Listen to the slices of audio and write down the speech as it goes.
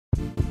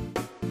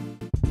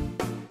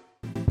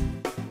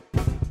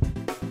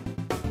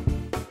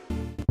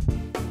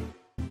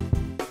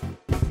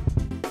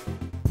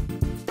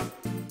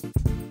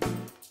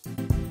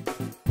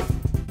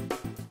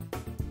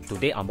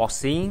Today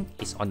unboxing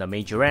is on the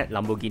Majorette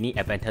Lamborghini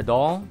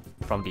Aventador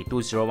from the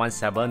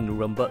 2017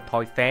 Nuremberg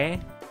Toy Fair.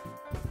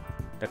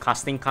 The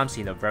casting comes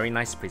in a very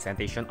nice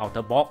presentation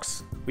outer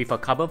box with a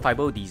carbon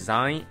fiber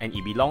design, and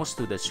it belongs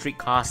to the street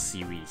car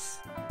series.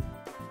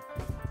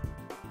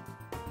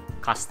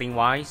 Casting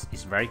wise,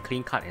 it's very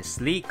clean cut and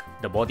sleek.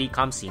 The body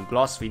comes in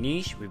gloss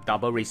finish with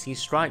double racing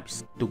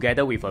stripes,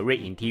 together with a red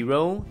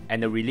interior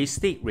and a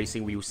realistic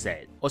racing wheel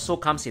set. Also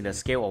comes in the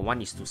scale of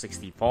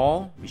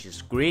 1:64, which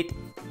is great.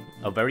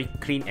 A very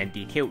clean and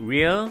detailed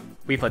rear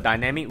with a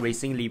dynamic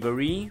racing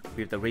livery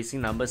with the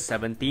racing number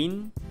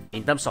 17.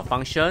 In terms of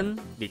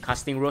function, the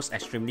casting rolls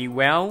extremely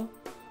well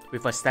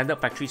with a standard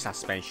factory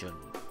suspension.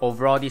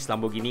 Overall, this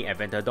Lamborghini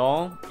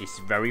Aventador is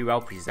very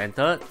well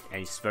presented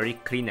and it's very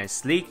clean and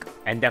sleek,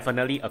 and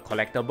definitely a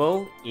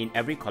collectible in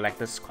every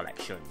collector's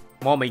collection.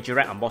 More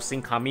Majorette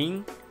unboxing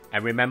coming,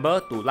 and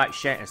remember to like,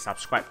 share and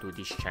subscribe to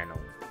this channel.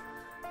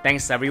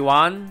 Thanks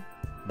everyone,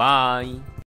 bye!